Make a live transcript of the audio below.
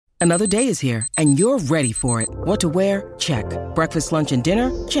Another day is here, and you're ready for it. What to wear? Check. Breakfast, lunch, and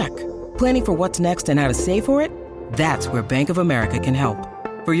dinner? Check. Planning for what's next and how to save for it? That's where Bank of America can help.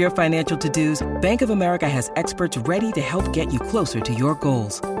 For your financial to-dos, Bank of America has experts ready to help get you closer to your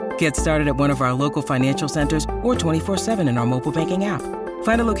goals. Get started at one of our local financial centers or 24/7 in our mobile banking app.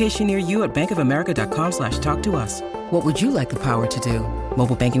 Find a location near you at bankofamerica.com/talktous. What would you like the power to do?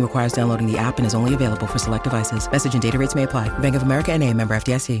 Mobile banking requires downloading the app and is only available for select devices. Message and data rates may apply. Bank of America N.A., member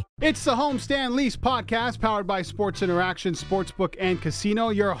FDIC. It's the Homestand Leafs podcast powered by Sports Interaction Sportsbook and Casino,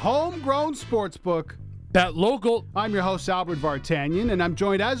 your homegrown sportsbook. Bet local. I'm your host, Albert Vartanian, and I'm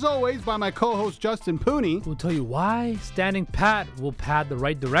joined, as always, by my co-host, Justin Pooney. We'll tell you why standing pat will pad the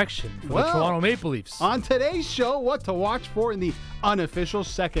right direction for the Toronto Maple Leafs. On today's show, what to watch for in the unofficial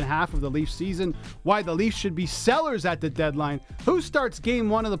second half of the Leafs season, why the Leafs should be sellers at the deadline, who starts game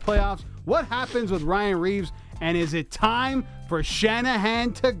one of the playoffs, what happens with Ryan Reeves, and is it time for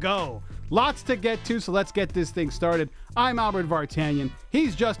Shanahan to go? Lots to get to, so let's get this thing started. I'm Albert Vartanian,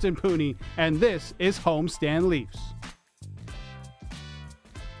 he's Justin Pooney, and this is Homestand Leafs.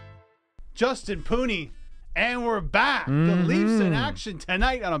 Justin Pooney, and we're back. The Leafs in action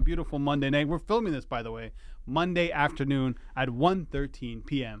tonight on a beautiful Monday night. We're filming this, by the way, Monday afternoon at 1:13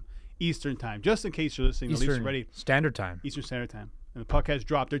 p.m. Eastern Time. Just in case you're listening, the Leafs are ready. Standard Time. Eastern Standard Time. And the puck has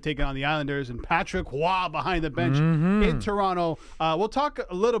dropped. They're taking on the Islanders and Patrick Waugh behind the bench in Toronto. We'll talk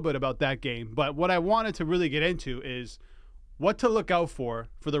a little bit about that game, but what I wanted to really get into is what to look out for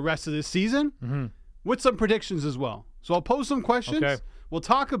the rest of this season with some predictions as well. So I'll pose some questions. Okay. We'll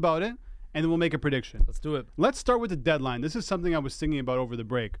talk about it, and then we'll make a prediction. Let's do it. Let's start with the deadline. This is something I was thinking about over the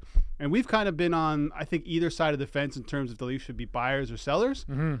break. And we've kind of been on, I think, either side of the fence in terms of the Leafs should be buyers or sellers.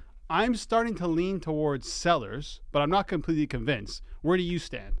 I'm starting to lean towards sellers, but I'm not completely convinced. Where do you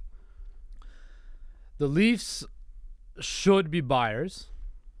stand? The Leafs should be buyers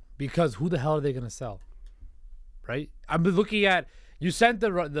because who the hell are they going to sell? Right? I've been looking at, you sent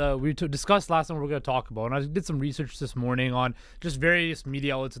we discussed last time we're going to talk about, and I did some research this morning on just various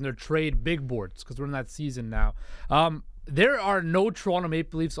media outlets and their trade big boards because we're in that season now. There are no Toronto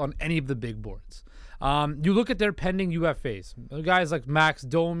Maple Leafs on any of the big boards. You look at their pending UFAs, guys like Max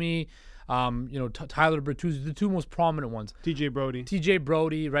Domi, Tyler Bertuzzi, the two most prominent ones. TJ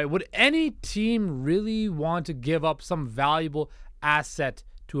Brody, right? Would any team really want to give up some valuable asset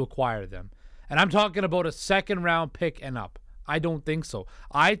to acquire them? And I'm talking about a second round pick and up. I don't think so.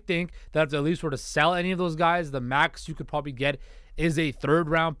 I think that if the Leafs were to sell any of those guys, the max you could probably get is a third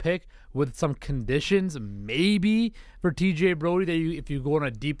round pick with some conditions, maybe for TJ Brody, that if you go on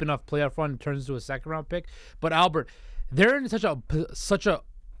a deep enough playoff run, it turns into a second round pick. But Albert, they're in such a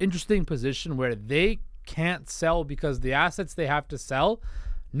interesting position where they can't sell because the assets they have to sell,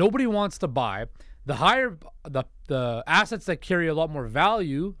 nobody wants to buy. The assets that carry a lot more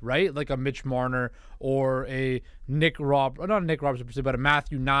value, right? Like a Mitch Marner or a not a Nick Robertson per se, but a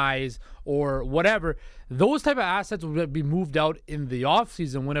Matthew Nyes or whatever. Those type of assets will be moved out in the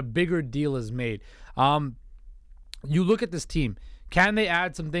offseason when a bigger deal is made. You look at this team. Can they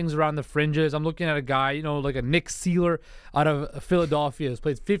add some things around the fringes? I'm looking at a guy, like a Nick Seeler out of Philadelphia who's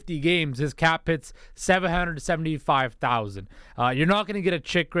played 50 games. His cap hits $775,000. You're not going to get a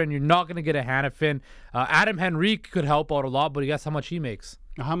Chikrin. You're not going to get a Hannafin. Adam Henrique could help out a lot, but guess how much he makes?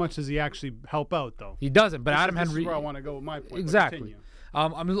 How much does he actually help out, though? He doesn't, but Adam Henrique... Henrique... This is where I want to go with my point. Exactly. I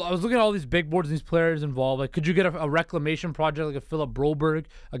was looking at all these big boards and these players involved. Like, could you get a reclamation project like a Philip Broberg,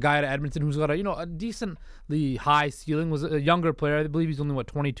 a guy at Edmonton who's got a decently high ceiling, was a younger player. I believe he's only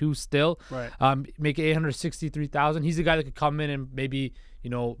 22 still. Right. Make $863,000. He's a guy that could come in and maybe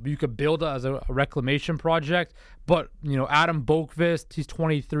you could build as a reclamation project. But Adam Boqvist, he's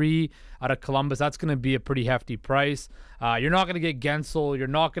 23 out of Columbus. That's going to be a pretty hefty price. You're not going to get Gensel. You're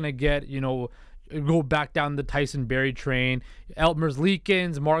not going to get go back down the Tyson Berry train. Eltmer's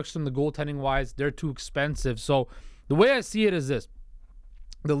Leakins, Markstrom, the goaltending wise, they're too expensive. So the way I see it is this.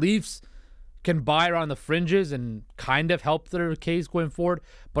 The Leafs can buy around the fringes and kind of help their case going forward.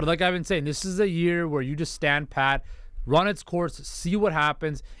 But like I've been saying, this is a year where you just stand pat, run its course, see what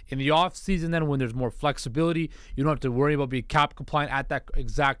happens. In the offseason then, when there's more flexibility, you don't have to worry about being cap compliant at that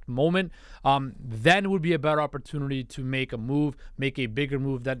exact moment. Then it would be a better opportunity to make a move, make a bigger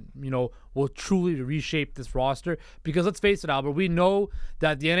move that, will truly reshape this roster. Because let's face it, Albert, we know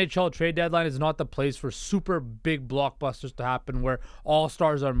that the NHL trade deadline is not the place for super big blockbusters to happen where all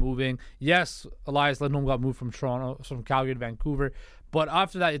stars are moving. Yes, Elias Lindholm got moved from Calgary to Vancouver, But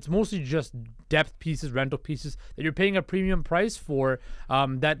after that, it's mostly just depth pieces, rental pieces that you're paying a premium price for.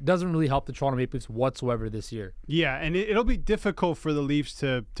 That doesn't really help the Toronto Maple Leafs whatsoever this year. Yeah, and it'll be difficult for the Leafs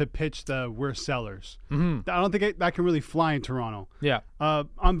to pitch the "we're sellers." I don't think that can really fly in Toronto. Yeah.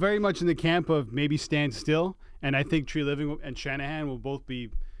 I'm very much in the camp of maybe stand still, and I think Tree Living and Shanahan will both be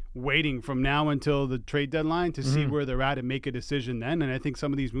waiting from now until the trade deadline to see where they're at and make a decision then. And I think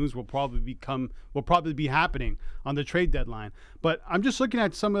some of these moves will probably be happening on the trade deadline. But I'm just looking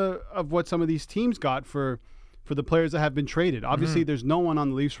at some of what some of these teams got for the players that have been traded. Obviously, there's no one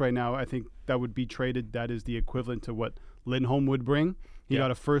on the Leafs right now, I think, that would be traded that is the equivalent to what Lindholm would bring. He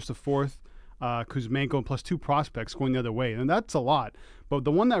got a first, a fourth, Kuzmenko, plus 2 prospects going the other way. And that's a lot. But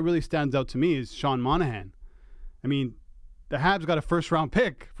the one that really stands out to me is Sean Monahan. I mean, the Habs got a first-round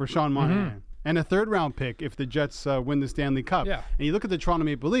pick for Sean Monahan and a third-round pick if the Jets win the Stanley Cup. Yeah. And you look at the Toronto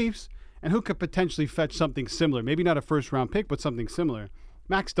Maple Leafs, and who could potentially fetch something similar? Maybe not a first-round pick, but something similar.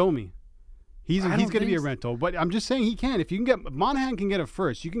 Max Domi. He's going to be a rental, but I'm just saying he can. If you can get Monahan can get a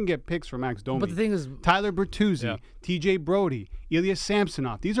first, you can get picks for Max Domi. But the thing is, Tyler Bertuzzi, TJ Brody, Ilya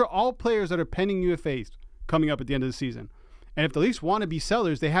Samsonov. These are all players that are pending UFAs coming up at the end of the season. And if the Leafs want to be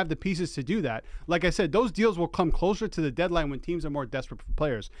sellers, they have the pieces to do that. Like I said, those deals will come closer to the deadline when teams are more desperate for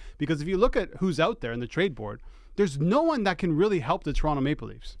players. Because if you look at who's out there in the trade board, there's no one that can really help the Toronto Maple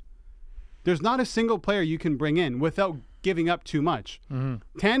Leafs. There's not a single player you can bring in without giving up too much.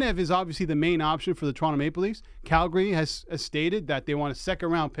 Tanev is obviously the main option for the Toronto Maple Leafs. Calgary has stated that they want a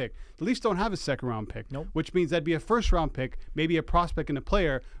second-round pick. The Leafs don't have a second-round pick, which means that'd be a first-round pick, maybe a prospect and a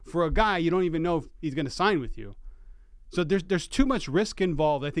player for a guy you don't even know if he's going to sign with you. So there's too much risk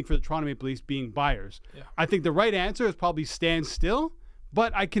involved, I think, for the Toronto Maple Leafs being buyers. Yeah. I think the right answer is probably stand still,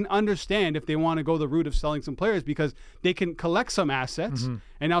 but I can understand if they want to go the route of selling some players because they can collect some assets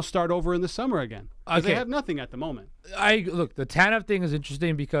and now start over in the summer again. Because they have nothing at the moment. Look, the Tanev thing is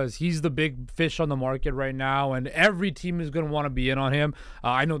interesting because he's the big fish on the market right now, and every team is going to want to be in on him.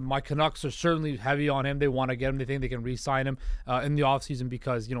 I know my Canucks are certainly heavy on him. They want to get him. They think they can re-sign him in the offseason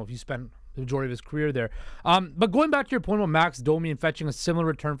because, if you spend the majority of his career there. But going back to your point about Max Domi and fetching a similar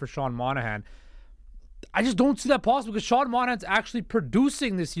return for Sean Monahan, I just don't see that possible because Sean Monahan's actually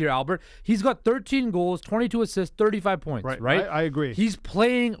producing this year, Albert. He's got 13 goals, 22 assists, 35 points, right? I agree. He's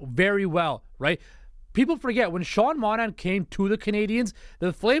playing very well, right? People forget when Sean Monahan came to the Canadiens,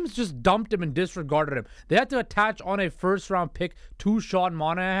 the Flames just dumped him and disregarded him. They had to attach on a first-round pick to Sean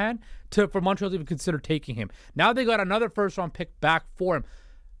Monahan for Montreal to even consider taking him. Now they got another first-round pick back for him.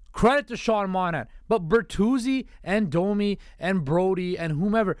 Credit to Sean Monahan. But Bertuzzi and Domi and Brody and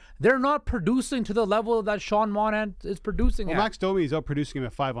whomever, they're not producing to the level that Sean Monahan is producing at. Max Domi is out producing him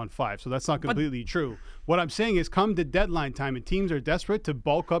at 5-on-5, so that's not completely true. What I'm saying is come to deadline time and teams are desperate to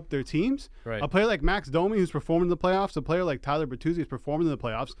bulk up their teams, a player like Max Domi who's performed in the playoffs, a player like Tyler Bertuzzi who's performed in the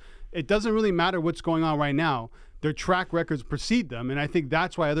playoffs, it doesn't really matter what's going on right now. Their track records precede them, and I think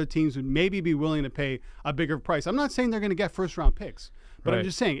that's why other teams would maybe be willing to pay a bigger price. I'm not saying they're going to get first-round picks. But I'm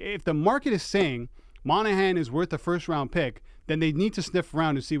just saying, if the market is saying Monahan is worth a first-round pick, then they need to sniff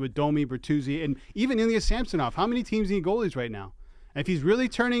around to see what Domi, Bertuzzi, and even Ilya Samsonov. How many teams need goalies right now? And if he's really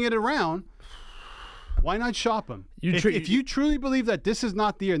turning it around, why not shop him? If you truly believe that this is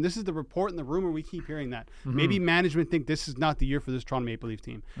not the year, and this is the report and the rumor we keep hearing that, maybe management think this is not the year for this Toronto Maple Leaf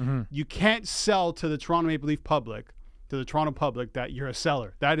team. You can't sell to the Toronto Maple Leaf public, that you're a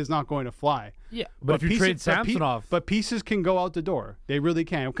seller. That is not going to fly. Yeah, but if you trade Samsonov. But pieces can go out the door. They really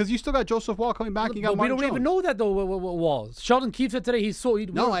can. Because you still got Joseph Wall coming back. You got Martin we don't even know that, though, Wall. Sheldon Keefe said today he's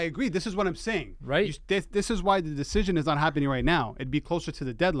sold. No, I agree. This is what I'm saying. Right? This is why the decision is not happening right now. It'd be closer to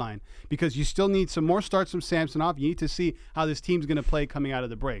the deadline because you still need some more starts from Samsonov. You need to see how this team's going to play coming out of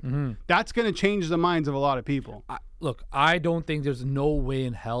the break. That's going to change the minds of a lot of people. Look, I don't think there's no way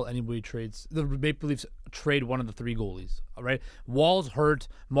in hell anybody trades. The Maple Leafs trade one of the 3 goalies, all right? Wall's hurt.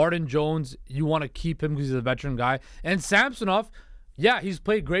 Martin Jones, you want to keep him because he's a veteran guy. And Samsonov, yeah, he's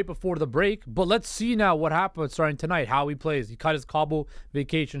played great before the break, but let's see now what happens starting tonight, how he plays. He cut his Cabo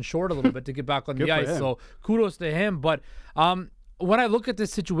vacation short a little bit to get back on the ice, so kudos to him. But when I look at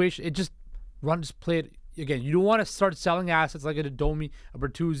this situation, it just play it. Again, you don't want to start selling assets like a Domi, a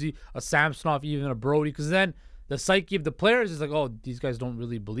Bertuzzi, a Samsonov, even a Brody, because then the psyche of the players is like, oh, these guys don't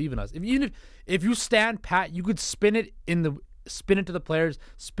really believe in us. If you stand pat, you could spin it to the players,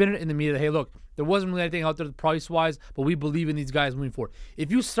 spin it in the media. Hey, look, there wasn't really anything out there price wise, but we believe in these guys moving forward. If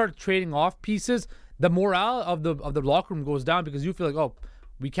you start trading off pieces, the morale of the locker room goes down because you feel like, oh,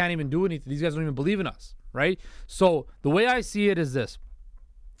 we can't even do anything. These guys don't even believe in us, right? So the way I see it is this: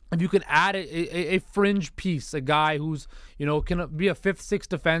 if you can add a fringe piece, a guy who's, can be a 5th, 6th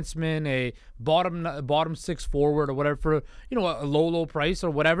defenseman, a bottom 6 forward or whatever for, a low price or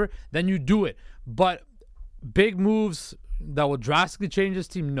whatever, then you do it. But big moves that will drastically change this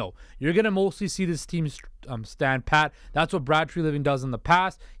team, no. You're going to mostly see this team stand pat. That's what Brad Treliving does in the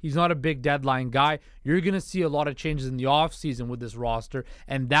past. He's not a big deadline guy. You're going to see a lot of changes in the offseason with this roster,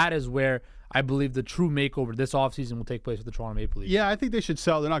 and that is where I believe the true makeover this offseason will take place with the Toronto Maple Leafs. Yeah, I think they should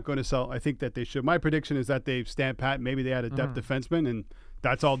sell. They're not going to sell. I think that they should. My prediction is that they stand pat. Maybe they add a depth defenseman, and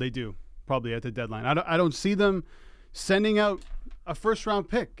that's all they do, probably at the deadline. I don't see them sending out a first-round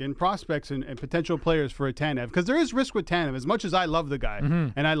pick and prospects and potential players for a Tanev, because there is risk with Tanev. As much as I love the guy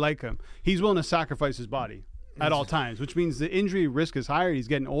and I like him, he's willing to sacrifice his body at all times, which means the injury risk is higher. He's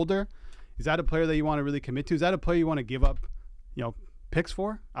getting older. Is that a player that you want to really commit to? Is that a player you want to give up, picks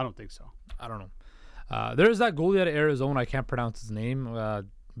for? I don't think so. I don't know. There's that goalie out of Arizona. I can't pronounce his name. I'm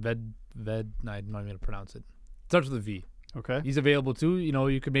not even going to pronounce it. It starts with a V. Okay. He's available too.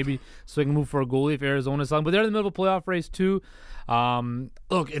 You could maybe swing a move for a goalie if Arizona's selling. But they're in the middle of a playoff race too.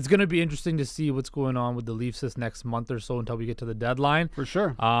 Look, it's going to be interesting to see what's going on with the Leafs this next month or so until we get to the deadline. For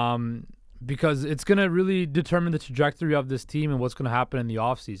sure. Because it's going to really determine the trajectory of this team and what's going to happen in the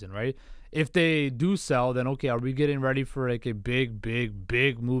offseason, right? If they do sell, then okay, are we getting ready for like a big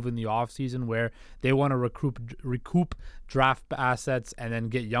move in the offseason where they want to recoup draft assets and then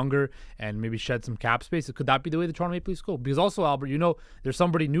get younger and maybe shed some cap space? Could that be the way the Toronto Maple Leafs go? Because also, Albert, there's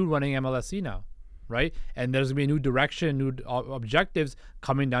somebody new running MLSE now, right? And there's going to be a new direction, new objectives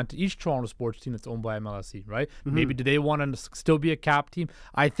coming down to each Toronto sports team that's owned by MLSE, right? Maybe do they want to still be a cap team?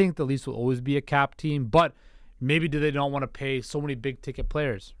 I think the Leafs will always be a cap team, but maybe do they not want to pay so many big ticket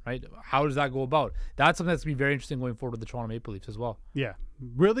players, right? How does that go about? That's something that's going to be very interesting going forward with the Toronto Maple Leafs as well. Yeah.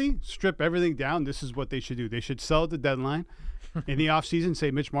 Really strip everything down. This is what they should do. They should sell at the deadline. In the offseason, say,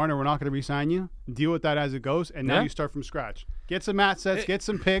 Mitch Marner, we're not going to re-sign you. Deal with that as it goes, and now you start from scratch. Get some assets, get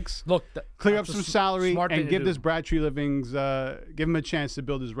some picks, clear up some salary, and give this Brad Treliving's give him a chance to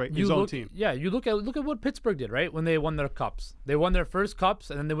build his own team. Yeah, you look at what Pittsburgh did, right? When they won their cups. They won their first cups,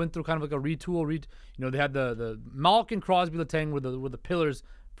 and then they went through kind of like a retool. They had the Malkin, Crosby, Letang were the pillars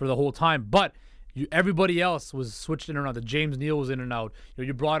for the whole time, but everybody else was switched in and out. The James Neal was in and out.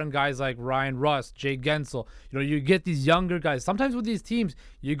 You brought in guys like Ryan Rust, Jay Gensel. You get these younger guys. Sometimes with these teams,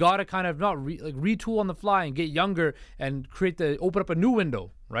 you got to kind of not retool on the fly and get younger and open up a new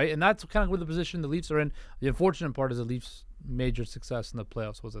window, right? And that's kind of where the position the Leafs are in. The unfortunate part is the Leafs' major success in the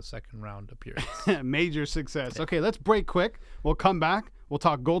playoffs was a second round appearance. Major success. Okay, let's break quick. We'll come back. We'll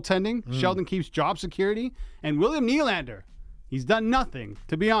talk goaltending, Sheldon Keefe's job security, and William Nylander. He's done nothing,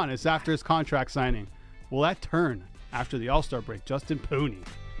 to be honest, after his contract signing. Will that turn after the All-Star break? Justin Pooney.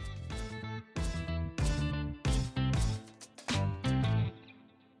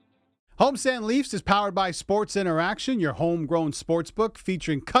 Homestand Leafs is powered by Sports Interaction, your homegrown sportsbook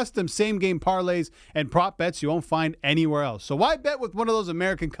featuring custom same-game parlays and prop bets you won't find anywhere else. So why bet with one of those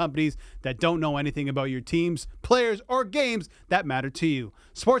American companies that don't know anything about your teams, players, or games that matter to you?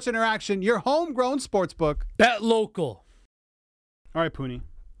 Sports Interaction, your homegrown sportsbook. Bet local. All right, Pooney.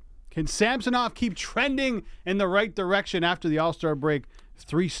 Can Samsonov keep trending in the right direction after the All-Star break?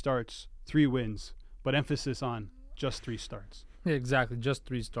 3 starts, 3 wins, but emphasis on just 3 starts. Yeah, exactly, just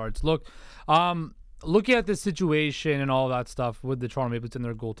 3 starts. Look, looking at the situation and all that stuff with the Toronto Maple Leafs and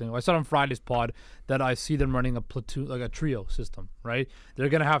their goaltending, I said on Friday's pod that I see them running a platoon, like a trio system, right? They're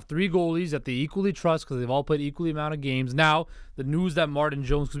going to have 3 goalies that they equally trust because they've all played equally amount of games. Now, the news that Martin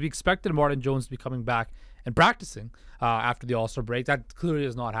Jones, because we expected Martin Jones to be coming back and practicing after the All-Star break. That clearly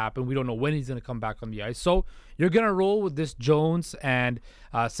has not happened. We don't know when he's going to come back on the ice. So you're going to roll with this Jones and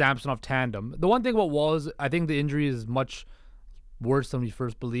Samsonov tandem. The one thing about Wall is I think the injury is much worse than we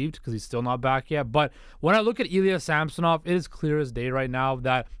first believed because he's still not back yet. But when I look at Ilya Samsonov, it is clear as day right now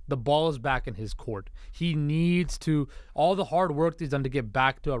that the ball is back in his court. He needs to, all the hard work that he's done to get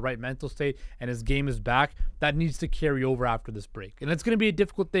back to a right mental state and his game is back, that needs to carry over after this break. And it's going to be a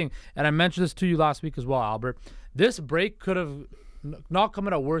difficult thing. And I mentioned this to you last week as well, Albert. This break could have not come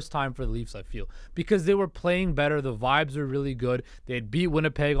at a worse time for the Leafs, I feel, because they were playing better. The vibes are really good. They had beat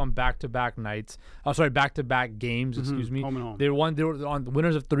Winnipeg on back-to-back nights. Back-to-back games, excuse me. Home and home. They were on the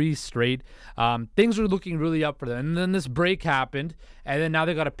winners of 3 straight. Things were looking really up for them. And then this break happened, and then now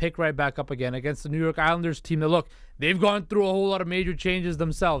they got to pick right back up again against the New York Islanders team that, look, they've gone through a whole lot of major changes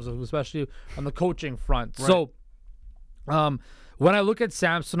themselves, especially on the coaching front. Right. So when I look at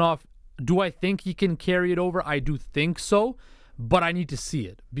Samsonov, do I think he can carry it over? I do think so. But I need to see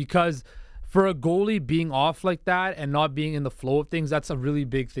it because for a goalie being off like that and not being in the flow of things, that's a really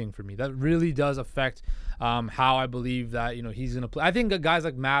big thing for me. That really does affect how I believe that he's going to play. I think guys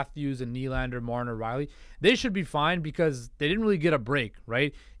like Matthews and Nylander, Marner, Riley, they should be fine because they didn't really get a break,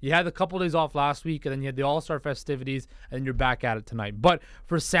 right? You had a couple days off last week, and then you had the All-Star festivities, and then you're back at it tonight. But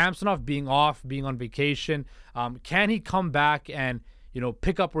for Samsonov being off, being on vacation, can he come back and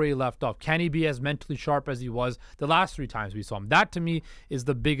pick up where he left off? Can he be as mentally sharp as he was the last 3 times we saw him? That to me is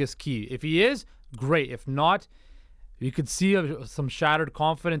the biggest key. If he is, great. If not, you could see some shattered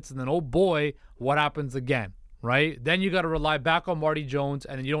confidence, and then, oh boy, what happens again, right? Then you got to rely back on Marty Jones,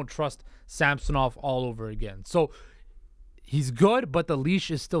 and then you don't trust Samsonov all over again. So he's good, but the leash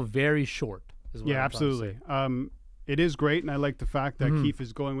is still very short. Yeah, absolutely. It is great, and I like the fact that Keefe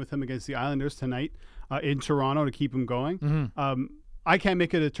is going with him against the Islanders tonight in Toronto to keep him going. I can't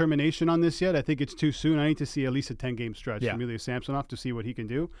make a determination on this yet. I think it's too soon. I need to see at least a 10-game stretch from Ilya Samsonov to see what he can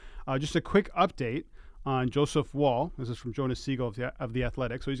do. Just a quick update on Joseph Woll. This is from Jonas Siegel of the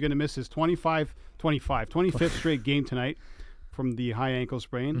Athletic. So he's going to miss his 25th straight game tonight from the high ankle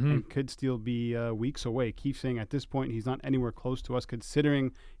sprain and could still be weeks away. Keefe saying at this point he's not anywhere close to us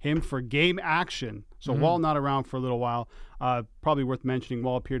considering him for game action. So Woll not around for a little while. Probably worth mentioning,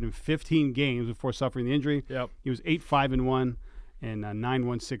 Woll appeared in 15 games before suffering the injury. He was 8-5-1 and a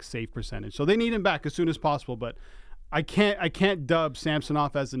 916 save percentage. So they need him back as soon as possible, but I can't dub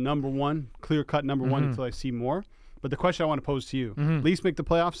Samsonov as the number one, clear-cut number one until I see more. But the question I want to pose to you, Leafs make the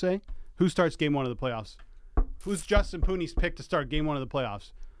playoffs, say? Who starts game 1 of the playoffs? Who's Justin Pooney's pick to start game 1 of the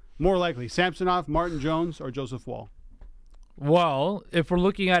playoffs? More likely, Samsonov, Martin Jones, or Joseph Woll? Well, if we're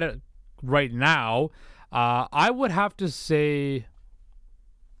looking at it right now, I would have to say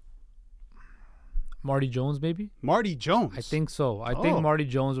Marty Jones, maybe? Marty Jones? I think so. I think Marty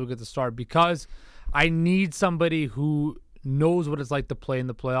Jones will get the start because I need somebody who knows what it's like to play in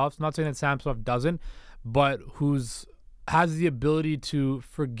the playoffs. I'm not saying that Samsonov doesn't, but has the ability to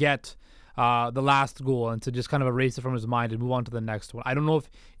forget the last goal and to just kind of erase it from his mind and move on to the next one. I don't know if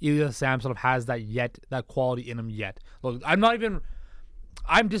Ilya Samsonov has that yet, that quality in him yet. Look,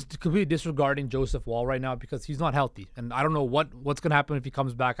 I'm just completely disregarding Joseph Woll right now because he's not healthy. And I don't know what's going to happen if he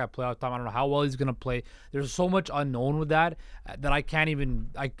comes back at playoff time. I don't know how well he's going to play. There's so much unknown with that I can't even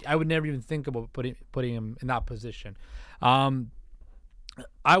 – I would never even think about putting him in that position.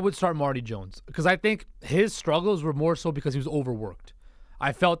 I would start Marty Jones because I think his struggles were more so because he was overworked.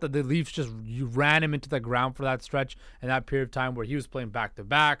 I felt that the Leafs you ran him into the ground for that stretch and that period of time where he was playing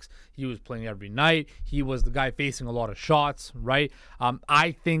back-to-backs. He was playing every night. He was the guy facing a lot of shots, right?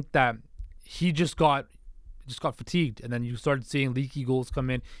 I think that he just got fatigued, and then you started seeing leaky goals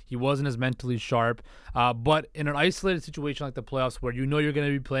come in. He wasn't as mentally sharp. But in an isolated situation like the playoffs where you're going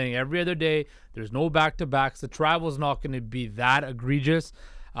to be playing every other day, there's no back-to-backs, the travel's not going to be that egregious,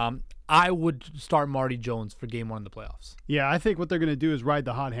 I would start Marty Jones for game 1 in the playoffs. Yeah, I think what they're going to do is ride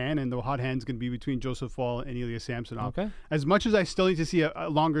the hot hand, and the hot hand's going to be between Joseph Woll and Ilya Samsonov. Okay. As much as I still need to see a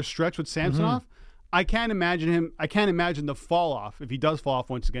longer stretch with Samsonov, I can't imagine the fall off, if he does fall off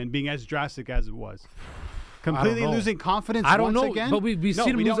once again, being as drastic as it was. Completely losing confidence once again? But we've seen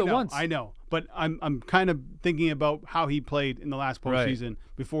him lose it once. I know, but I'm kind of thinking about how he played in the last postseason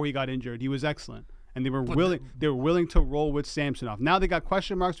before he got injured. He was excellent. And they were willing to roll with Samsonov. Now they got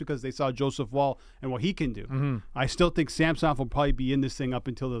question marks because they saw Joseph Woll and what he can do. I still think Samsonov will probably be in this thing up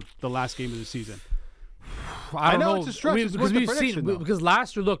until the last game of the season. I don't know. It's a stretch. Because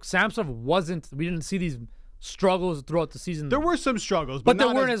last year, look, Samsonov we didn't see these struggles throughout the season. There were some struggles, but they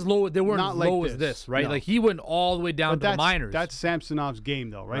weren't as low. They weren't as low as this, right? No. Like he went all the way down to the minors. That's Samsonov's game,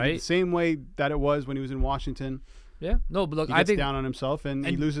 though, right? The same way that it was when he was in Washington. Yeah, no, but look, he gets down on himself and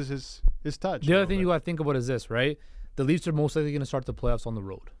he loses his touch. The other thing you got to think about is this, right? The Leafs are most likely going to start the playoffs on the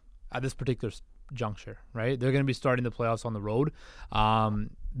road at this particular juncture, right? They're going to be starting the playoffs on the road.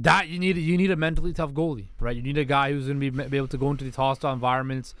 That you need a mentally tough goalie, right? You need a guy who's going to be able to go into these hostile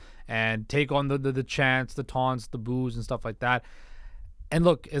environments and take on the chants, the taunts, the boos, and stuff like that. And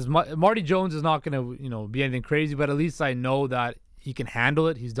look, Marty Jones is not going to be anything crazy, but at least I know that he can handle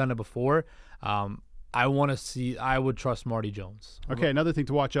it. He's done it before. I would trust Marty Jones. Okay, another thing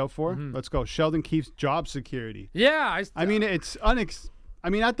to watch out for. Let's go. Sheldon Keefe's job security. Yeah. I mean,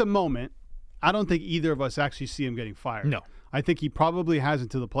 at the moment, I don't think either of us actually see him getting fired. No. I think he probably has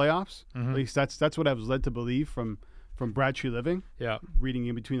until the playoffs. At least that's what I was led to believe from Brad Treliving. Yeah. Reading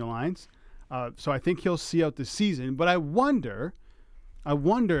in between the lines. So I think he'll see out the season. But I wonder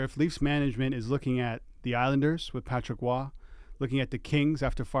if Leafs management is looking at the Islanders with Patrick Waugh, looking at the Kings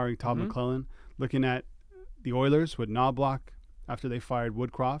after firing Todd McClellan, looking at the Oilers with Knobloch after they fired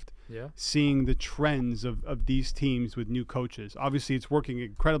Woodcroft. Yeah. Seeing the trends of these teams with new coaches. Obviously, it's working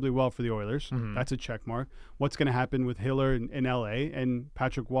incredibly well for the Oilers. That's a check mark. What's going to happen with Hiller in L.A. and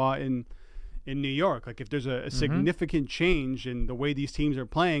Patrick Waugh in New York? Like, if there's a significant change in the way these teams are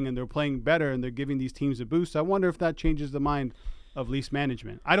playing and they're playing better and they're giving these teams a boost, I wonder if that changes the mind of Leafs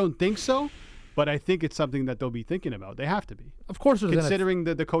management. I don't think so, but I think it's something that they'll be thinking about. They have to be. Of course, considering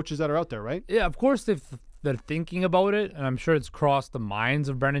the coaches that are out there, right? Yeah, of course they're thinking about it, and I'm sure it's crossed the minds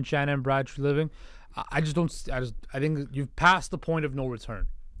of Brendan Shanahan and Brad Treliving. I think you've passed the point of no return,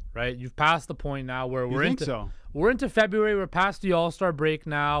 right? You've passed the point now where we're into February. We're past the All-Star break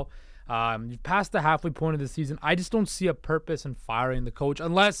now. You've passed the halfway point of the season. I just don't see a purpose in firing the coach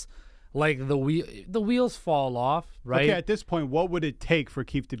unless, like, the wheels fall off, right? Okay, at this point, what would it take for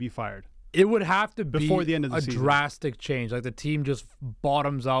Keefe to be fired? It would have to be before the end of the season. Drastic change. Like, the team just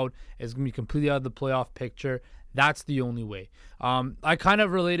bottoms out. It's going to be completely out of the playoff picture. That's the only way. I kind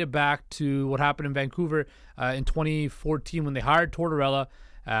of relate it back to what happened in Vancouver in 2014 when they hired Tortorella.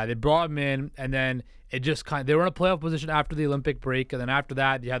 They brought him in, and then it just they were in a playoff position after the Olympic break, and then after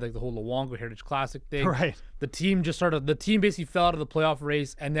that, you had like the whole Luongo Heritage Classic thing. Right. The team basically fell out of the playoff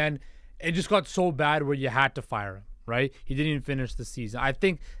race, and then it just got so bad where you had to fire him. Right? He didn't even finish the season. I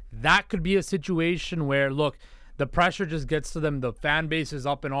think that could be a situation where, look, the pressure just gets to them. The fan base is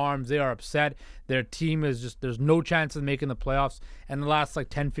up in arms. They are upset. Their team is just, there's no chance of making the playoffs. And the last like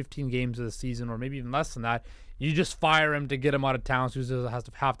 10, 15 games of the season, or maybe even less than that, you just fire him to get him out of town so he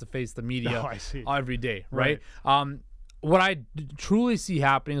doesn't have to face the media every day. Right? What I truly see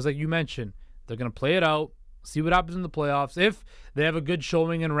happening is, like you mentioned, they're going to play it out. See what happens in the playoffs. If they have a good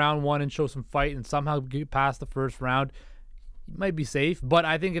showing in round one and show some fight and somehow get past the first round, you might be safe. But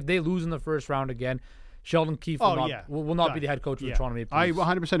I think if they lose in the first round again, Sheldon Keefe will not be the head coach of the Toronto Maple Leafs. I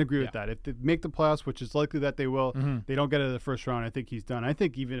 100% agree with that. If they make the playoffs, which is likely that they will, they don't get out of the first round, I think he's done. I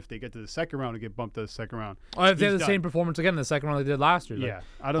think even if they get to the second round and get bumped to the second round, or if they have the same performance again in the second round they did last year. Yeah,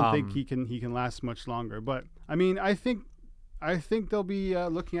 I don't think he can last much longer. But I mean, I think they'll be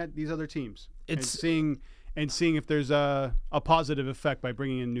looking at these other teams and seeing if there's a positive effect by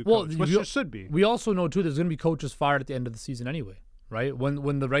bringing in new coach, which there should be. We also know, too, there's going to be coaches fired at the end of the season anyway, right?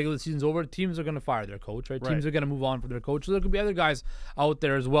 When the regular season's over, teams are going to fire their coach, right? Teams are going to move on from their coach. So there could be other guys out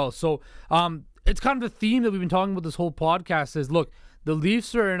there as well. So it's kind of the theme that we've been talking about this whole podcast is, look, the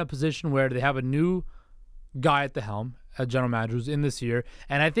Leafs are in a position where they have a new guy at the helm, a general manager who's in this year.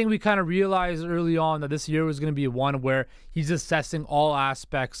 And I think we kind of realized early on that this year was going to be one where he's assessing all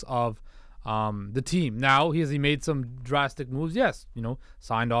aspects of the team. Now, he made some drastic moves? Yes.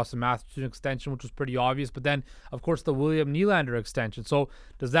 Signed Austin Matthews to an extension, which was pretty obvious. But then, of course, the William Nylander extension. So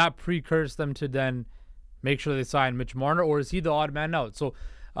does that precurse them to then make sure they sign Mitch Marner, or is he the odd man out? So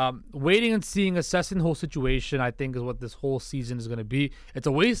waiting and seeing, assessing the whole situation, I think, is what this whole season is going to be. It's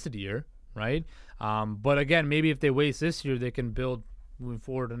a wasted year, right? But again, maybe if they waste this year, they can build moving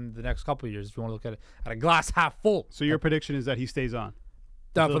forward in the next couple of years, if you want to look at it at a glass half full. So your prediction is that he stays on?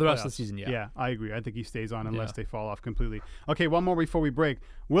 For the rest of the season, yeah. Yeah, I agree. I think he stays on unless they fall off completely. Okay, one more before we break.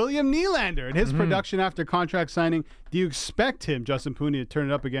 William Nylander and his production after contract signing. Do you expect him, Justin Pooney, to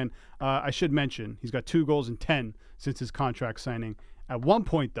turn it up again? I should mention, he's got 2 goals in 10 since his contract signing. At one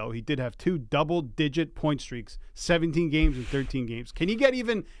point, though, he did have 2 double-digit point streaks, 17 games and 13 games. Can he get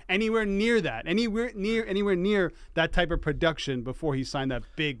even anywhere near that? Anywhere near that type of production before he signed that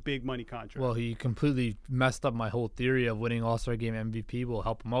big money contract? Well, he completely messed up my whole theory of winning All-Star Game MVP. Will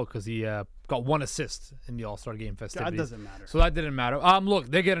help him out because he got 1 assist in the All-Star Game festivities. That doesn't matter. So that didn't matter.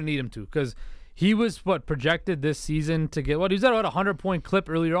 Look, they're gonna need him to because he was projected this season to get he was at about a 100-point clip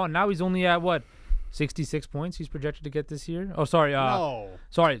earlier on. Now he's only at 66 points he's projected to get this year. Oh, sorry.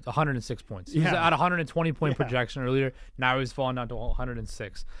 Sorry, 106 points. He was at a 120-point projection earlier. Now he's fallen down to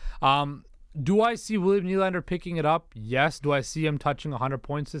 106. Do I see William Nylander picking it up? Yes. Do I see him touching 100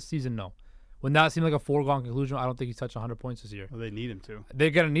 points this season? No. Wouldn't that seem like a foregone conclusion? I don't think he's touched 100 points this year. Well, they need him to. They're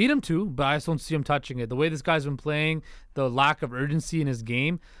going to need him to, but I just don't see him touching it. The way this guy's been playing, the lack of urgency in his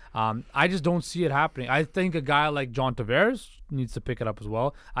game, I just don't see it happening. I think a guy like John Tavares needs to pick it up as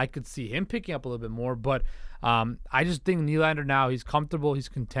well. I could see him picking up a little bit more, but I just think Nylander now, he's comfortable, he's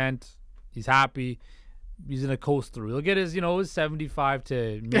content, he's happy. He's in a coast through. He'll get his 75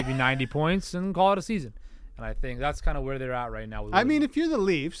 to maybe 90 points and call it a season. And I think that's kind of where they're at right now. I mean, if you're the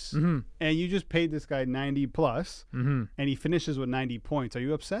Leafs and you just paid this guy 90 plus and he finishes with 90 points, are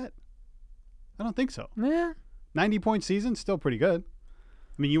you upset? I don't think so. Yeah. 90-point season, still pretty good.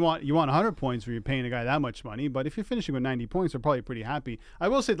 I mean, you want 100 points when you're paying a guy that much money, but if you're finishing with 90 points, they're probably pretty happy. I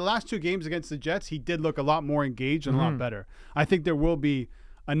will say the last 2 games against the Jets, he did look a lot more engaged and a lot better. I think there will be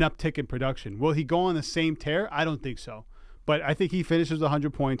an uptick in production. Will he go on the same tear? I don't think so. But I think he finishes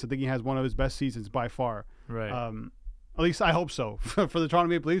 100 points. I think he has one of his best seasons by far. Right. At least I hope so. For the Toronto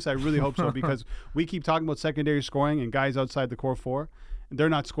Maple Leafs, I really hope so because we keep talking about secondary scoring and guys outside the core four. They're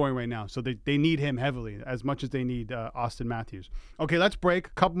not scoring right now, so they need him heavily as much as they need Austin Matthews. Okay, let's break. A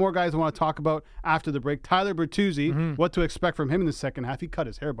couple more guys I want to talk about after the break. Tyler Bertuzzi, what to expect from him in the second half. He cut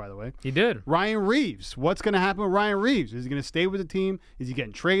his hair, by the way. He did. Ryan Reeves, what's going to happen with Ryan Reeves? Is he going to stay with the team? Is he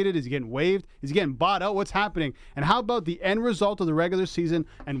getting traded? Is he getting waived? Is he getting bought out? What's happening? And how about the end result of the regular season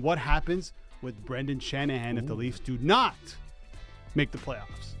and what happens with Brendan Shanahan if the Leafs do not make the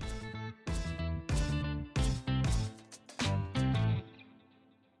playoffs?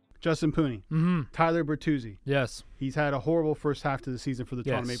 Justin Pooney, Tyler Bertuzzi. Yes. He's had a horrible first half to the season for the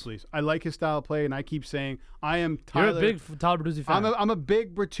Toronto Maple Leafs. I like his style of play, and I keep saying I am Tyler. You're a big Tyler Bertuzzi fan. I'm a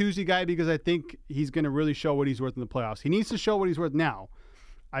big Bertuzzi guy because I think he's going to really show what he's worth in the playoffs. He needs to show what he's worth now.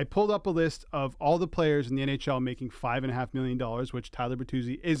 I pulled up a list of all the players in the NHL making $5.5 million, which Tyler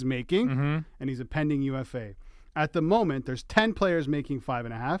Bertuzzi is making, and he's a pending UFA. At the moment, there's 10 players making $5.5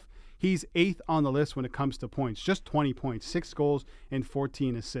 million. He's 8th on the list when it comes to points, just 20 points, 6 goals, and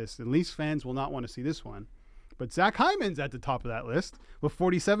 14 assists. And Leafs fans will not want to see this one. But Zach Hyman's at the top of that list with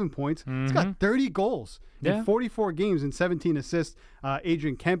 47 points. He's got 30 goals in 44 games and 17 assists.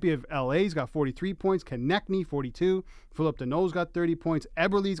 Adrian Kempe of LA, he's got 43 points. Konechny, 42. Philip Deneau's got 30 points.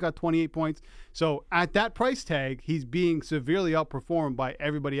 Eberle's got 28 points. So at that price tag, he's being severely outperformed by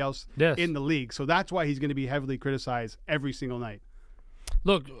everybody else in the league. So that's why he's going to be heavily criticized every single night.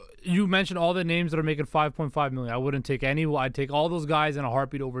 Look, you mentioned all the names that are making $5.5 million. I wouldn't take any. I'd take all those guys in a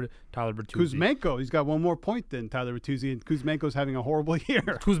heartbeat over Tyler Bertuzzi. Kuzmenko, he's got one more point than Tyler Bertuzzi, and Kuzmenko's having a horrible year.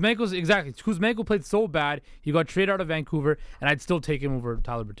 Kuzmenko played so bad, he got traded out of Vancouver, and I'd still take him over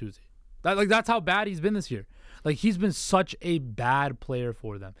Tyler Bertuzzi. That's how bad he's been this year. Like, he's been such a bad player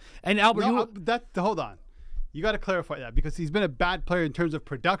for them. And Albert, hold on. You got to clarify that because he's been a bad player in terms of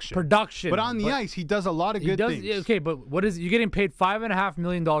production. But on the ice, he does a lot of good things. Okay, but what is you're getting paid $5.5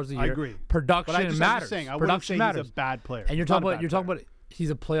 million a year? I agree. Production matters. I'm just saying, I wouldn't say he's a bad player. And you're talking about he's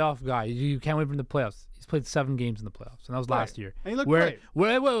a playoff guy. You can't wait for him in the playoffs. He's played 7 games in the playoffs, and that was last year. And he looked great.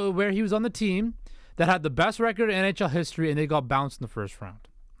 Where he was on the team that had the best record in NHL history, and they got bounced in the first round.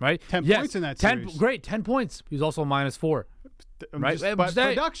 Right? 10 points in that series. 10 points. He was also -4. Right? But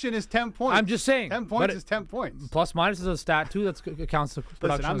production is 10 points. I'm just saying. 10 points is 10 points. Plus minus is a stat, too. That counts to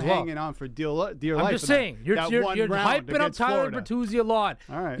production I'm as well. hanging on for dear life. I'm just saying. You're hyping up Tyler Bertuzzi a lot.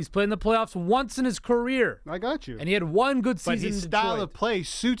 All right. He's played in the playoffs once in his career. I got you. And he had one good season But his in style Detroit. of play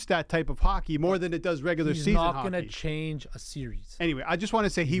suits that type of hockey more than it does regular season hockey. He's not going to change a series. Anyway, I just want to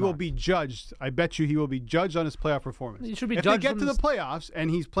say he will be judged. I bet you he will be judged on his playoff performance. He should be if judged they get to the playoffs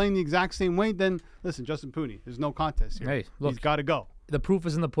and he's playing the exact same way, then listen, Justin Pooney, there's no contest here. Hey, look, he's got to go. The proof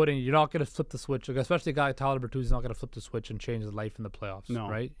is in the pudding. You're not going to flip the switch, especially a guy like Tyler Bertuzzi is not going to flip the switch and change his life in the playoffs. No.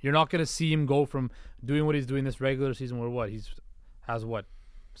 Right? You're not going to see him go from doing what he's doing this regular season where has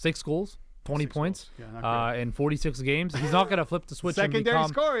 6 goals, 20 points in 46 games. He's not going to flip the switch and become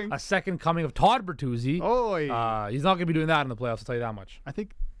scoring. A second coming of Todd Bertuzzi. He's not going to be doing that in the playoffs, I'll tell you that much. I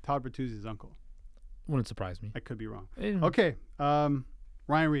think Todd Bertuzzi's uncle. Wouldn't surprise me. I could be wrong. Okay. Ryan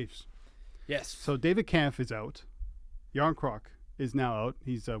Reeves. Yes. So David Kampf is out. Jarn Krok is now out.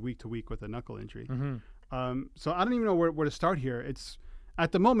 He's week to week with a knuckle injury. So I don't even know where to start here. It's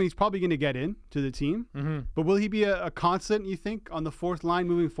at the moment he's probably going to get in to the team, but will he be a constant, you think, on the 4th line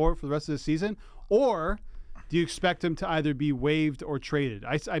moving forward for the rest of the season? Or do you expect him to either be waived or traded?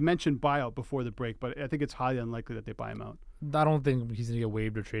 I mentioned buyout before the break, but I think it's highly unlikely that they buy him out. I don't think he's going to get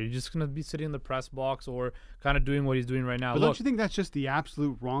waived or traded. He's just going to be sitting in the press box or kind of doing what he's doing right now. But don't you think that's just the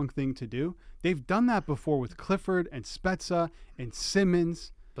absolute wrong thing to do? They've done that before with Clifford and Spezza and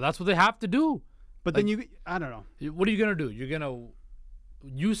Simmons. But that's what they have to do. But then I don't know. What are you going to do?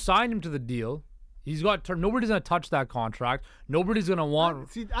 You signed him to the deal. He's got nobody's going to touch that contract. Nobody's going to want.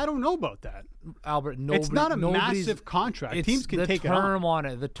 See, I don't know about that, Albert. It's not a massive contract. Teams can take it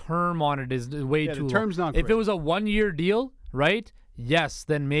on. The term on it is way too long. The term's not great. If it was a 1-year deal, right? Yes,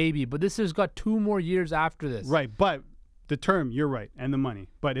 then maybe. But this has got 2 more years after this. Right, but the term, you're right, and the money.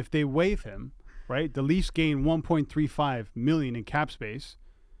 But if they waive him, right, the Leafs gain $1.35 million in cap space.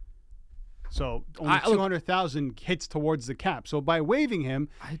 So only 200,000 hits towards the cap. So by waiving him,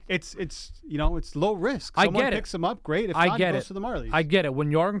 it's low risk. Someone picks him up, great. If not, he goes to the Marlies. I get it.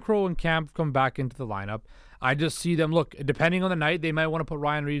 When Jarn Krok and Kampf come back into the lineup, I just see them. Look, depending on the night, they might want to put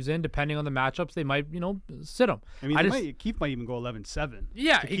Ryan Reeves in. Depending on the matchups, they might sit him. I mean, Keefe might even go 11-7.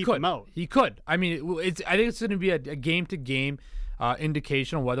 Yeah, he could. Him out. He could. I mean, I think it's going to be a game-to-game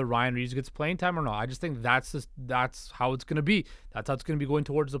indication of whether Ryan Reeves gets playing time or not. I just think that's how it's going to be. That's how it's going to be going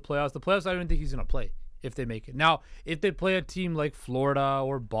towards the playoffs. The playoffs, I don't think he's going to play. if they make it. Now, if they play a team like Florida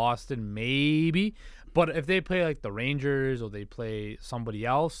or Boston, maybe. But if they play like the Rangers or they play somebody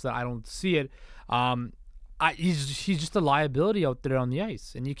else, that I don't see it. He's just a liability out there on the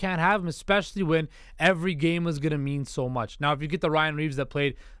ice, and you can't have him, especially when every game is going to mean so much. Now, if you get the Ryan Reeves that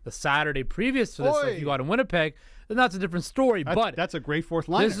played the Saturday previous to this, like you got in Winnipeg, then that's a different story. That's a great fourth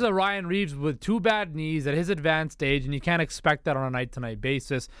liner. This is a Ryan Reeves with 2 bad knees at his advanced age, and you can't expect that on a night-to-night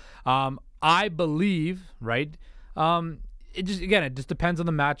basis. I believe, right? It just depends on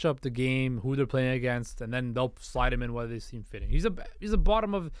the matchup, the game, who they're playing against, and then they'll slide him in whether they seem fitting. He's a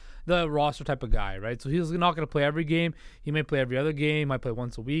bottom of the roster type of guy, right? So he's not going to play every game. He may play every other game, might play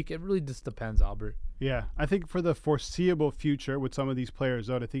once a week. It really just depends, Albert. Yeah, I think for the foreseeable future with some of these players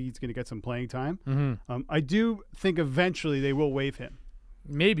out, I think he's going to get some playing time. I do think eventually they will waive him.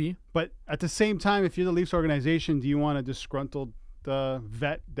 Maybe. But at the same time, if you're the Leafs organization, do you want a disgruntled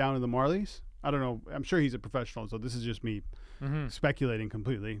vet down in the Marlies? I don't know. I'm sure he's a professional, so this is just me speculating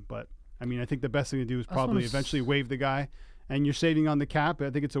completely. But, I mean, I think the best thing to do is probably eventually waive the guy, and you're saving on the cap.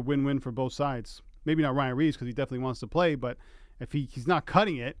 I think it's a win-win for both sides. Maybe not Ryan Reeves because he definitely wants to play, but if he's not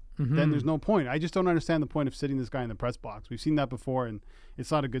cutting it, then there's no point. I just don't understand the point of sitting this guy in the press box. We've seen that before, and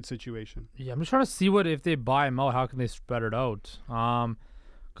it's not a good situation. Yeah, I'm just trying to see if they buy him out, how can they spread it out?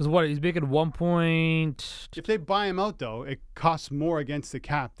 Because he's making 1 point. If they buy him out, though, it costs more against the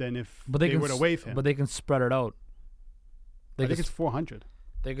cap than if they were to waive him. But they can spread it out. I think it's $400.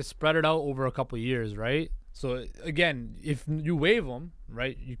 They can spread it out over a couple of years, right? So, again, if you waive him,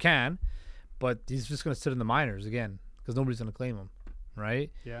 right, you can, but he's just going to sit in the minors again because nobody's going to claim him,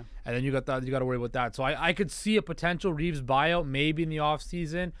 right? Yeah. And then you got to worry about that. So I could see a potential Reeves buyout maybe in the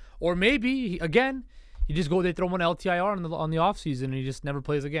offseason, or maybe, again, they throw him on LTIR on the offseason and he just never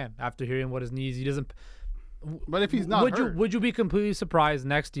plays again after hearing what his knees. He doesn't. But if he's not hurt, would you be completely surprised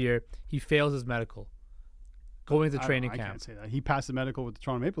next year he fails his medical going into training camp? I can't say that. He passed the medical with the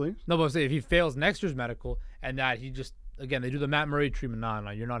Toronto Maple Leafs. No, but I'm saying if he fails next year's medical and that he just, again, they do the Matt Murray treatment.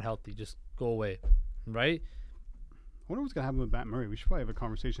 No, you're not healthy. Just go away, right? I wonder what's going to happen with Matt Murray. We should probably have a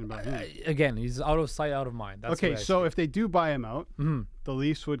conversation about him. Again, he's out of sight, out of mind. That's okay, so if they do buy him out, the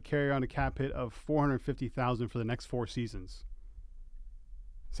Leafs would carry on a cap hit of $450,000 for the next 4 seasons.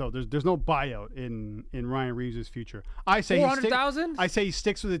 So there's no buyout in Ryan Reeves' future. I say $400,000. I say he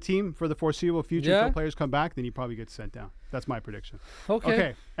sticks with the team for the foreseeable future until players come back. Then he probably gets sent down. That's my prediction.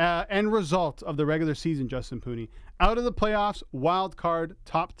 Okay. End result of the regular season, Justin Pooney. Out of the playoffs, wild card,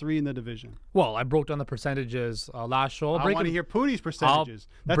 top 3 in the division. Well, I broke down the percentages last show. I want to hear Pooney's percentages.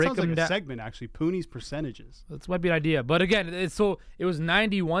 That sounds like a segment, actually. Pooney's percentages. That might be an idea. But again, it was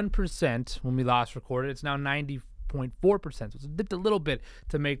 91% when we last recorded. It's now 90.4%. So it's dipped a little bit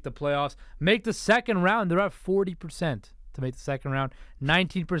to make the playoffs. Make the second round. They're at 40% to make the second round.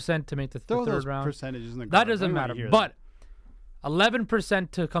 19% to make the third round. Percentages in the that doesn't matter. But 11%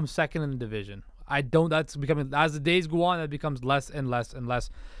 to come second in the division. That's becoming, as the days go on, that becomes less and less and less.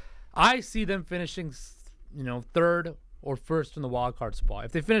 I see them finishing, third or first in the wild card spot.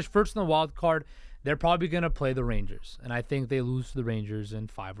 If they finish first in the wild card, they're probably going to play the Rangers. And I think they lose to the Rangers in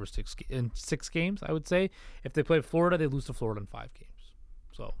 6 games, I would say. If they play Florida, they lose to Florida in 5 games.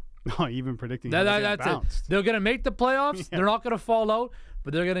 So. Oh, even predicting that's bounced. It. They're going to make the playoffs. Yeah. They're not going to fall out,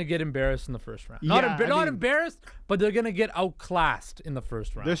 but they're going to get embarrassed in the first round. Not embarrassed, but they're going to get outclassed in the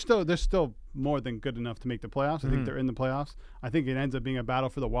first round. They're still more than good enough to make the playoffs. I think they're in the playoffs. I think it ends up being a battle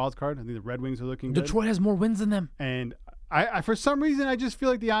for the wild card. I think the Red Wings are looking good. Detroit has more wins than them. And I for some reason, I just feel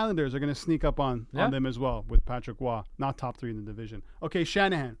like the Islanders are going to sneak up on them as well with Patrick Waugh, not top 3 in the division. Okay,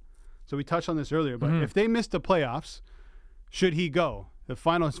 Shanahan. So we touched on this earlier, but if they miss the playoffs, should he go? His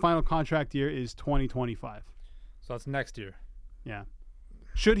final contract year is 2025. So that's next year. Yeah.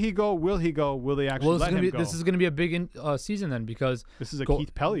 Should he go? Will he go? Will they actually let him go? This is going to be a big season then, because this is a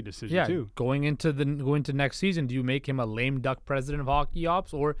Keith Pelly decision too. Going into next season, do you make him a lame duck president of hockey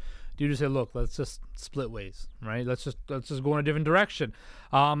ops, or do you just say, look, let's just split ways, right? Let's just go in a different direction.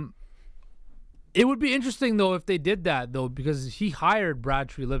 It would be interesting though if they did that though, because he hired Brad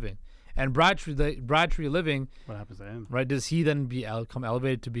Treliving. And Brad Treliving, what happens to him? Right? Does he then come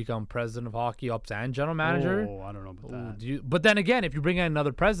elevated to become president of hockey ops and general manager? Oh, I don't know about that. But then again, if you bring in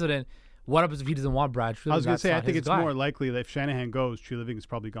another president, what happens if he doesn't want Brad Treliving? I was going to say, I think it's more likely that if Shanahan goes, Treliving is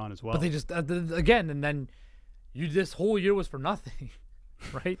probably gone as well. But they just again, and then this whole year was for nothing,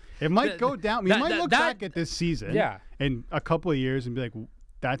 right? It might go down. We might look back at this season, in a couple of years, and be like,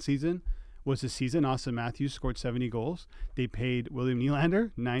 that season was the season Austin Matthews scored 70 goals. They paid William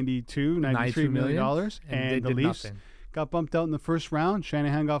Nylander $93 million, and the Leafs got bumped out in the first round.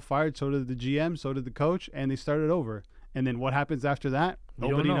 Shanahan got fired, so did the GM, so did the coach, and they started over. And then what happens after that?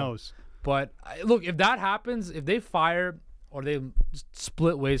 Nobody knows. But look, if that happens, if they fire or they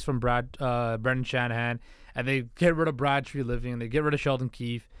split ways from Brendan Shanahan, and they get rid of Bradshaw Living and they get rid of Sheldon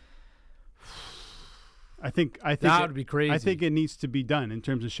Keefe, I think that would be crazy. I think it needs to be done in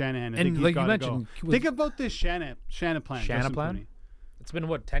terms of Shanahan. I think like he's you mentioned, go. Think about this Shanahan plan. Shanahan plan? It's been,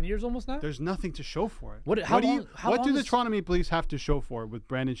 10 years almost now? There's nothing to show for it. How What do long the Toronto Maple Leafs have to show for it with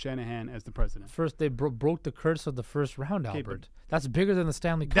Brandon Shanahan as the president? First, they broke the curse of the first round, Albert. That's bigger than the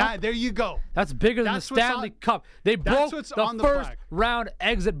Stanley Cup. There you go. That's bigger than the Stanley Cup. They broke the first round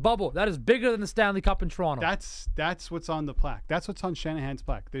exit bubble. That is bigger than the Stanley Cup in Toronto. That's what's on the plaque. That's what's on Shanahan's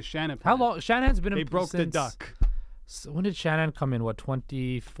plaque. The Shanahan plan. How long? Shanahan's been in. They broke the duck. So when did Shanahan come in?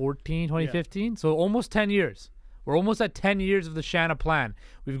 2014, 2015? Yeah. So almost 10 years. We're almost at 10 years of the Shanahan plan.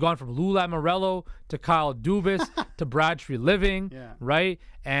 We've gone from Lou Lamoriello to Kyle Dubas to Bradshaw Living, right?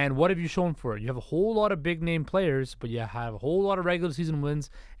 And what have you shown for it? You have a whole lot of big-name players, but you have a whole lot of regular season wins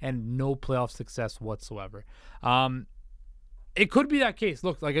and no playoff success whatsoever. It could be that case.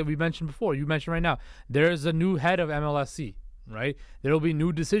 Look, like we mentioned before, you mentioned right now, there's a new head of MLSC, right? There will be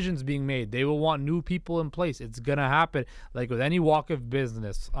new decisions being made. They will want new people in place. It's going to happen, like with any walk of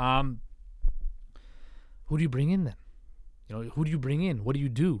business. Who do you bring in then? Who do you bring in? What do you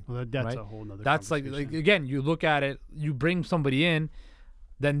do? Well, that's right? a whole nother That's like again, you look at it, you bring somebody in,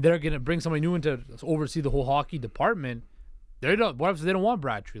 then they're going to bring somebody new in to oversee the whole hockey department. What if they don't want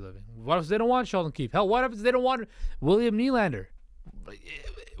Bradshaw Living? What if they don't want Sheldon Keefe? Hell, what if they don't want William Nylander?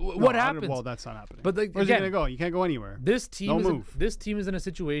 What happens? Well, that's not happening. But where's he going to go? You can't go anywhere. This team is in a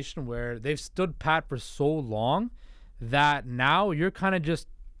situation where they've stood pat for so long that now you're kind of just,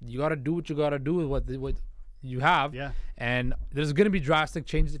 you got to do what you got to do with what you have, and there's going to be drastic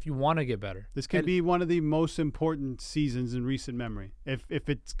changes if you want to get better. This could be one of the most important seasons in recent memory. If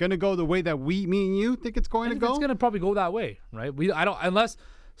it's going to go the way that me and you think it's going to go, it's going to probably go that way, right? Unless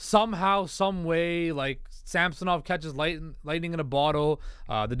somehow, some way, like Samsonov catches lightning in a bottle,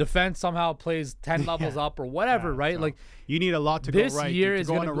 the defense somehow plays 10 levels up or whatever, right? So like you need a lot to go right. This year is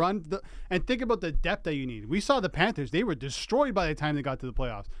going to run. And think about the depth that you need. We saw the Panthers; they were destroyed by the time they got to the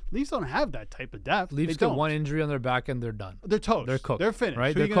playoffs. Leafs don't have that type of depth. Leafs get one injury on their back and they're done. They're toast. They're cooked. They're finished.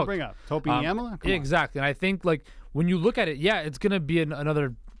 Right? Who are you going to bring up? Topi Niemela? Exactly. And I think like when you look at it, it's going to be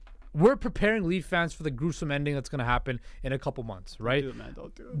another. We're preparing Leaf fans for the gruesome ending that's going to happen in a couple months, right? Don't do it, man.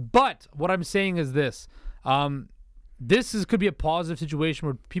 Don't do it. But what I'm saying is this. Could be a positive situation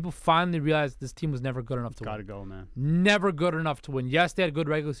where people finally realize this team was never good enough to win. Got to go, man. Never good enough to win. Yes, they had good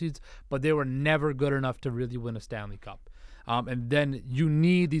regular seasons, but they were never good enough to really win a Stanley Cup. And then you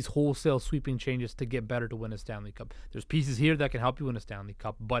need these wholesale sweeping changes to get better to win a Stanley Cup. There's pieces here that can help you win a Stanley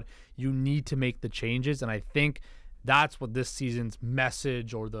Cup, but you need to make the changes, and I think that's what this season's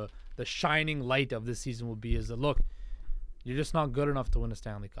message or the shining light of this season will be, is that, look, you're just not good enough to win a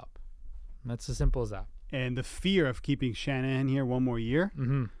Stanley Cup. And that's as simple as that. And the fear of keeping Shanahan here one more year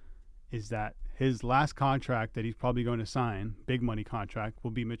is that his last contract that he's probably going to sign, big money contract,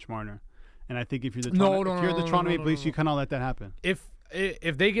 will be Mitch Marner. And I I think if you're the Toronto Maple Leafs, you cannot let that happen. If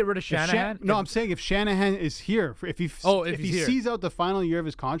they get rid of Shanahan, I'm saying if Shanahan is here, if he sees out the final year of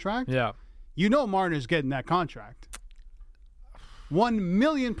his contract, you know Marner's getting that contract.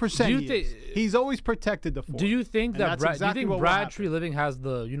 1,000,000%. He's always protected the four. Do you think that Bradshaw Living has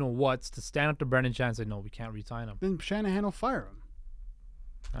the what's to stand up to Brendan Shanahan and say, no, we can't re-sign him? Then Shanahan will fire him.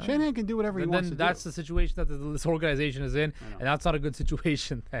 Shanahan can do whatever he wants to do. Then that's the situation that this organization is in, and that's not a good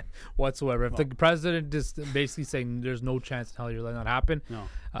situation whatsoever. If the president is basically saying there's no chance in hell you're letting that happen,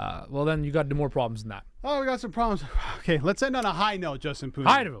 well, then you got more problems than that. Oh, we got some problems. Okay, let's end on a high note, Justin Pooney.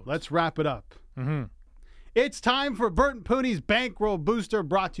 High note. Let's wrap it up. It's time for Bert Pooney's Bankroll Booster,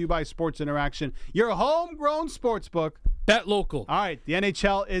 brought to you by Sports Interaction, your homegrown sports book. Bet local. All right, the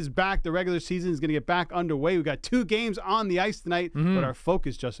NHL is back. The regular season is going to get back underway. We've got 2 games on the ice tonight, but our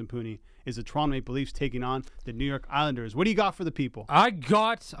focus, Justin Pooney, is the Toronto Maple Leafs taking on the New York Islanders. What do you got for the people? I'm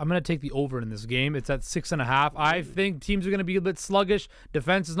going to take the over in this game. It's at 6.5. I think teams are going to be a bit sluggish.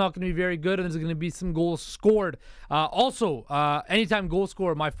 Defense is not going to be very good, and there's going to be some goals scored. Also, anytime goal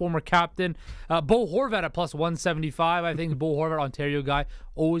scorer, my former captain, Bo Horvat at plus 175. I think Bo Horvat, Ontario guy,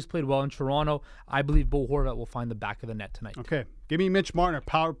 always played well in Toronto. I believe Bo Horvat will find the back of the net tonight. Okay. Give me Mitch Marner,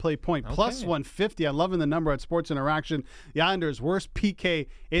 power play point, plus 150. I'm loving the number at Sports Interaction. The Islanders' worst PK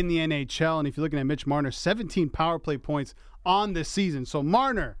in the NHL. And if you're looking at Mitch Marner, 17 power play points on this season. So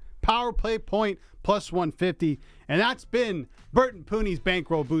Marner, power play point, plus 150. And that's been Bert Pooney's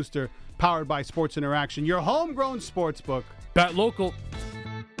Bankroll Booster, powered by Sports Interaction, your homegrown sports book. Bet local.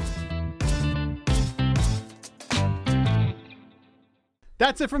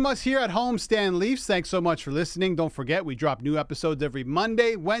 That's it from us here at Homestand Leafs. Thanks so much for listening. Don't forget, we drop new episodes every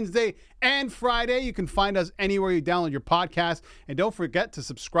Monday, Wednesday, and Friday. You can find us anywhere you download your podcast. And don't forget to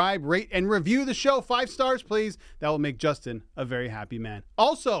subscribe, rate, and review the show. 5 stars, please. That will make Justin a very happy man.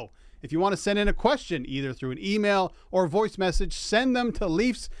 Also, if you want to send in a question, either through an email or voice message, send them to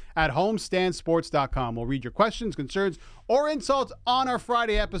Leafs@homestandsports.com. We'll read your questions, concerns, or insults on our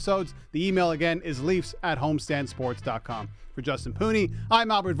Friday episodes. The email again is Leafs@homestandsports.com. For Justin Pooney,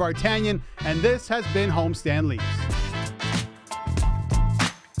 I'm Albert Vartanian, and this has been Homestand Leafs.